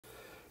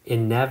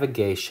In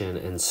navigation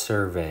and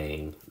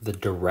surveying, the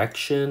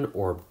direction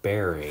or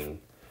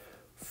bearing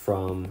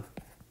from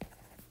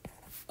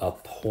a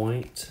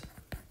point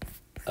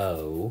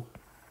O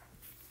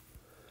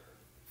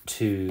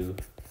to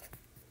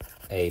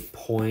a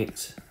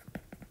point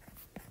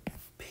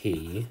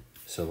P,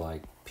 so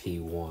like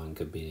P1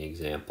 could be an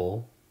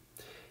example,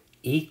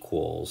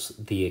 equals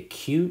the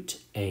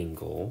acute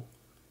angle,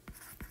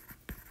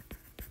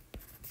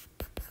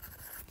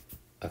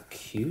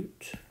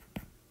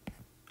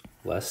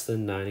 less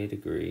than 90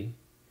 degree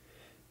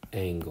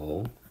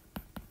angle,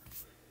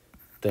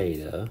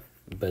 theta,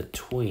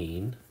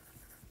 between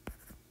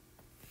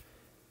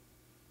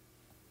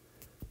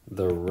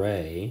the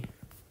ray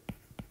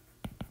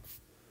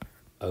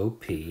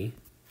OP,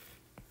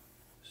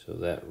 so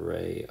that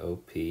ray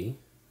OP,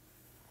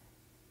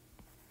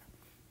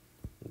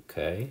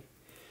 okay,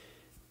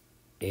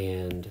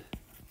 and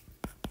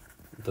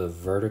the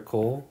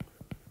vertical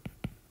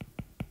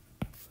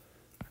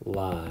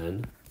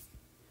line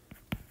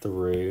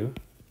through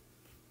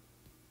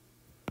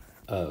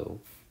O,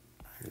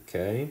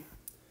 okay?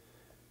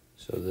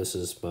 So this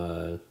is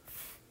my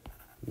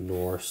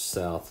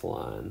north-south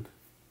line,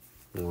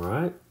 all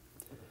right?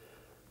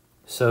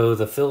 So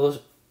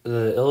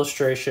the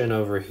illustration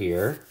over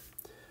here,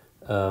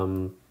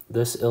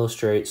 this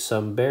illustrates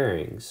some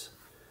bearings.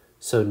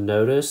 So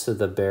notice that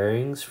the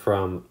bearings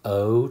from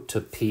O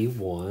to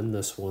P1,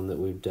 this one that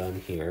we've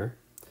done here,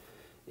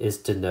 is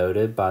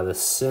denoted by the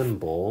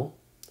symbol.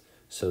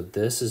 So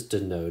this is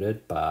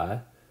denoted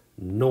by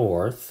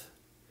north,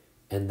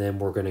 and then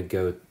we're going to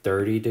go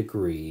 30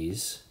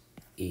 degrees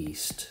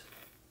east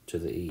to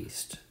the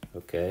east,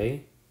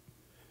 okay?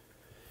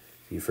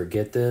 If you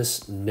forget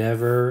this,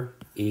 never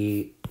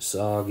eat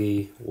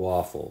soggy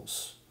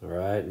waffles, all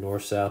right?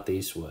 North, south,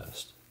 east,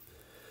 west.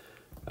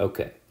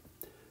 Okay,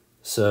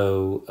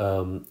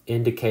 so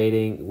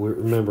indicating,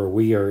 remember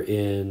we're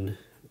in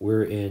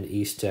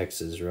East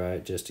Texas,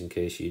 right? Just in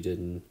case you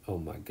didn't, oh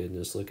my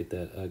goodness, look at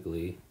that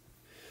ugly.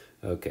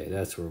 Okay,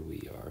 that's where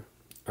we are.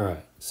 All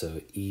right, so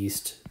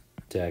East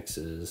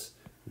Texas,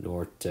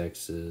 North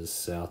Texas,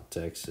 South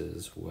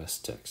Texas,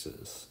 West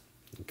Texas.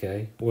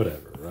 Okay,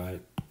 whatever,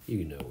 right?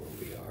 You know where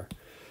we are.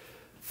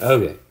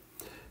 Okay,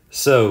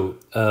 so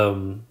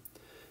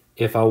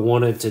if I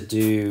wanted to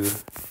do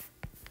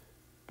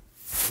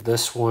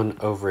this one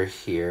over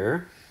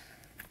here,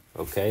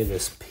 okay,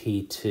 this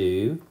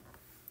P2,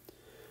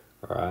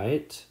 all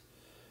right,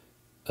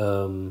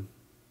 the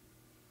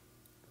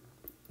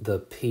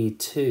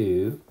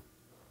P2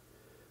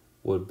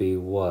 would be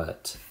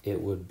what?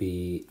 It would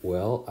be,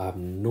 well,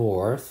 I'm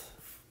north,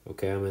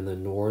 okay, I'm in the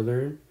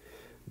northern,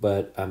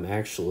 but I'm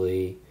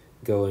actually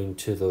going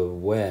to the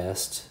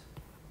west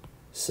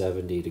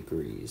 70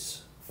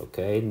 degrees,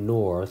 okay,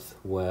 north,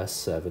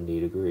 west 70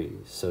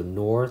 degrees, so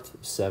north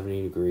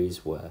 70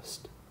 degrees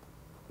west,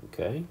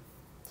 okay.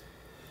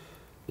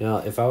 Now,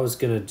 if I was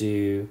going to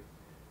do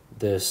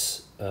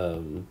this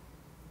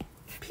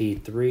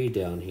P3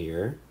 down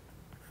here,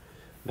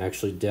 I'm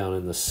actually down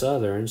in the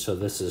southern, so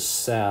this is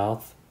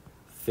south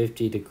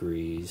 50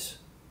 degrees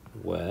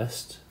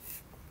west,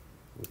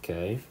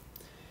 okay,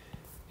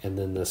 and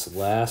then this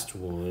last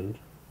one,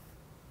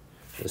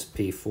 this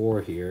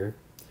P4 here,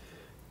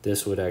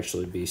 this would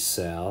actually be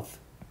south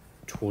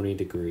 20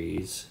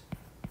 degrees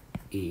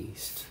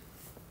east,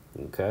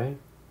 okay,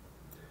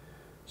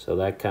 so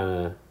that kind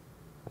of,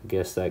 I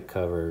guess that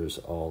covers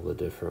all the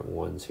different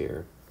ones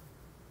here,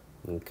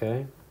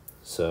 okay,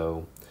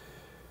 so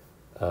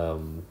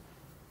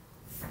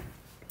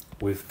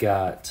we've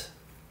got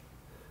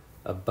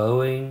a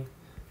Boeing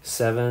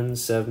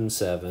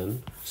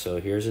 777.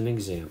 So here's an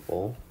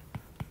example.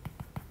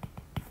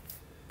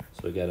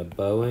 So we got a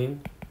Boeing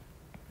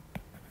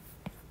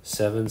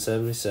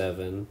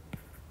 777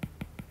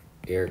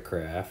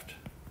 aircraft,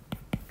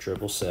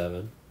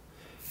 777,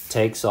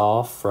 takes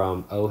off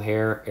from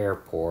O'Hare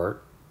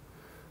Airport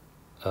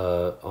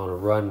on a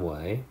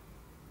runway.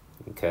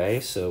 Okay,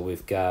 so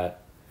we've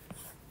got,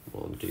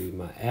 I'll do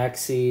my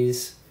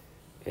axes.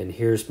 And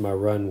here's my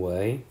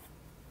runway.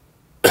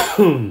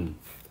 So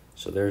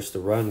there's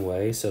the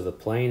runway. So the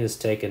plane is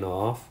taken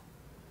off.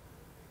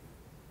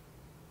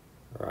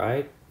 All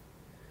right.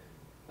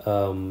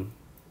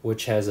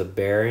 Which has a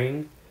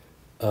bearing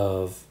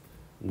of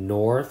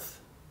north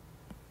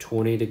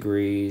 20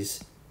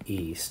 degrees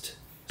east.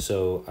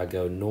 So I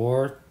go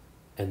north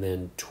and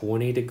then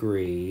 20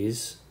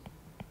 degrees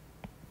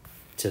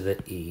to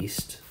the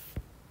east.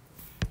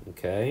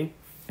 Okay.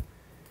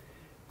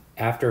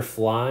 After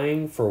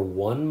flying for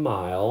 1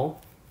 mile,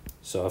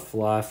 so I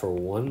fly for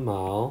 1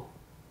 mile,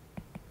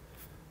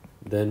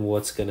 then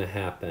what's going to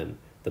happen?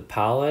 The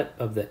pilot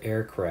of the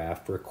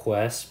aircraft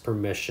requests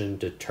permission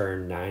to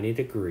turn 90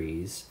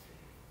 degrees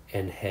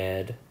and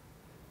head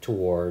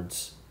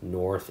towards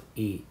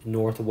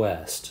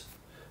northwest.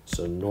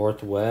 So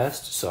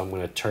northwest, so I'm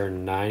going to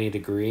turn 90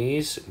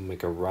 degrees,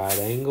 make a right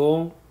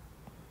angle,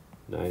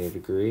 90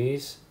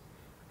 degrees,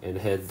 and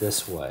head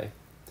this way.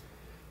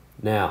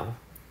 Now,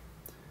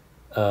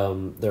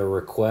 their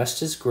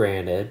request is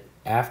granted,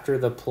 after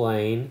the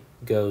plane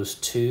goes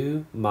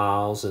 2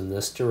 miles in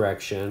this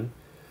direction,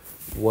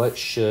 what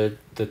should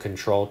the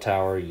control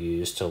tower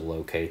use to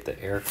locate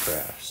the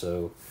aircraft?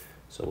 So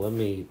let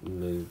me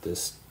move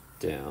this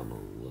down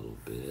a little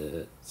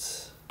bit.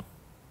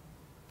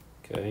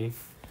 Okay,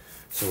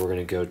 so we're going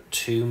to go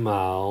 2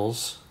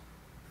 miles.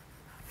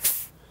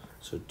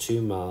 So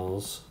 2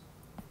 miles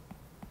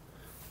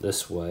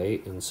this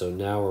way, and so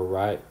now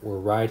we're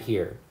right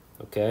here.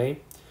 Okay,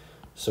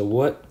 so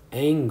what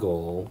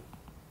angle,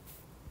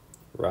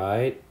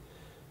 right?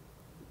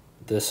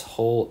 This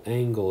whole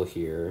angle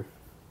here.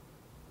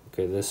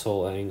 Okay, this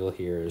whole angle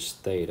here is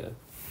theta.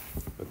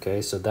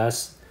 Okay, so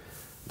that's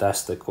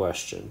the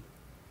question.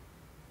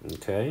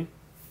 Okay.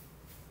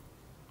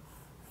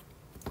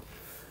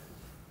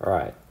 All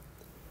right.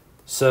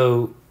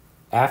 So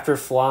after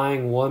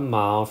flying 1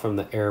 mile from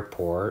the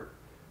airport,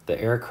 the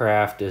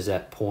aircraft is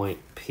at point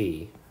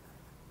P.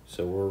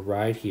 So we're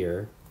right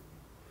here.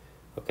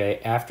 Okay,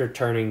 after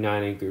turning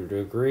 90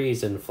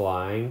 degrees and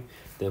flying,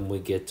 then we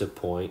get to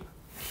point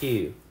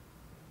Q.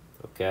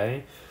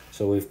 Okay,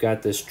 so we've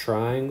got this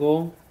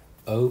triangle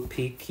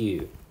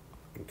OPQ,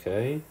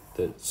 okay,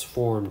 that's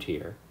formed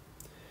here.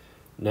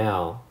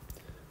 Now,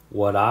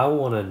 what I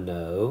want to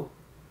know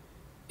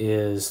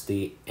is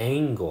the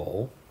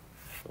angle,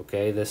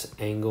 okay, this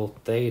angle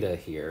theta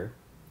here.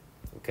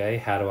 Okay,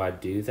 how do I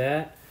do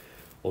that?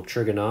 Well,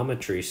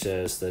 trigonometry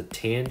says the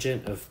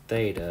tangent of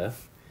theta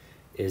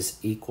is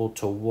equal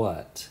to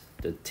what?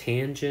 The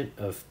tangent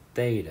of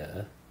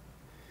theta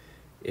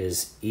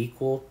is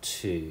equal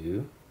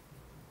to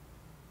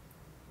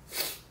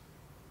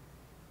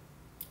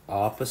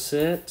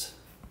opposite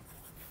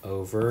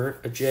over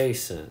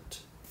adjacent,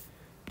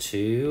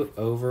 2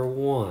 over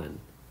 1.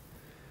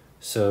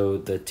 So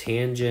the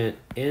tangent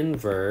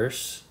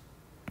inverse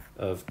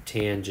of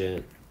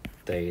tangent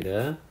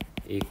theta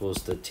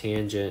equals the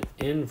tangent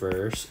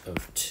inverse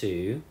of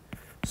 2.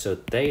 So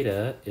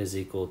theta is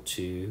equal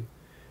to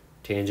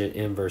tangent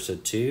inverse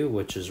of 2,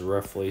 which is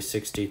roughly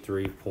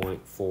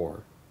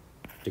 63.4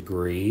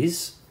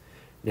 degrees.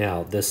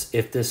 Now,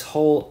 if this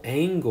whole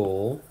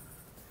angle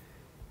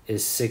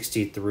is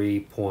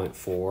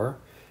 63.4,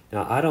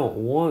 now I don't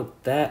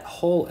want that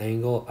whole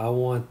angle, I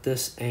want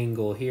this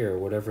angle here,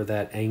 whatever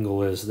that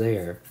angle is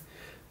there,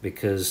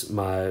 because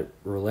my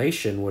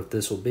relation with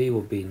this will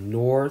be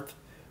north,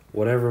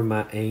 whatever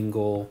my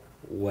angle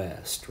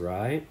west,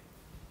 right?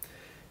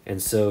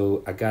 And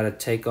so I got to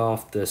take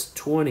off this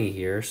 20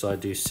 here, so I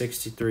do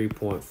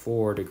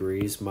 63.4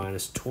 degrees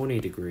minus 20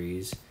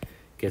 degrees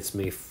gets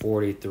me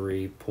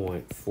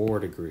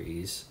 43.4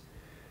 degrees.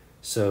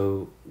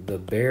 So the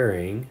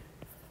bearing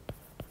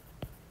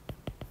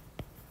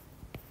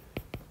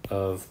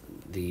of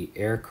the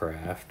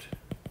aircraft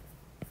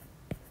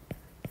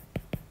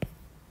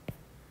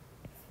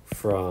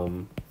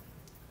from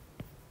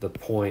the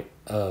point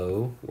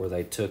O where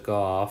they took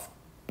off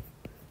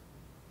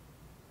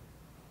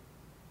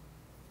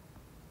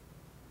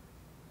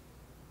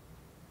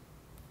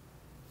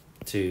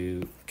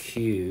to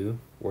Q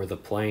where the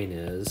plane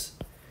is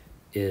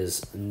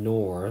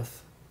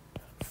north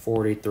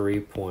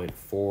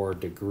 43.4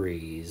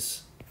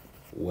 degrees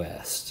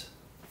west.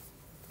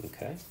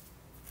 Okay,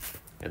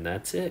 and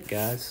that's it,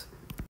 guys.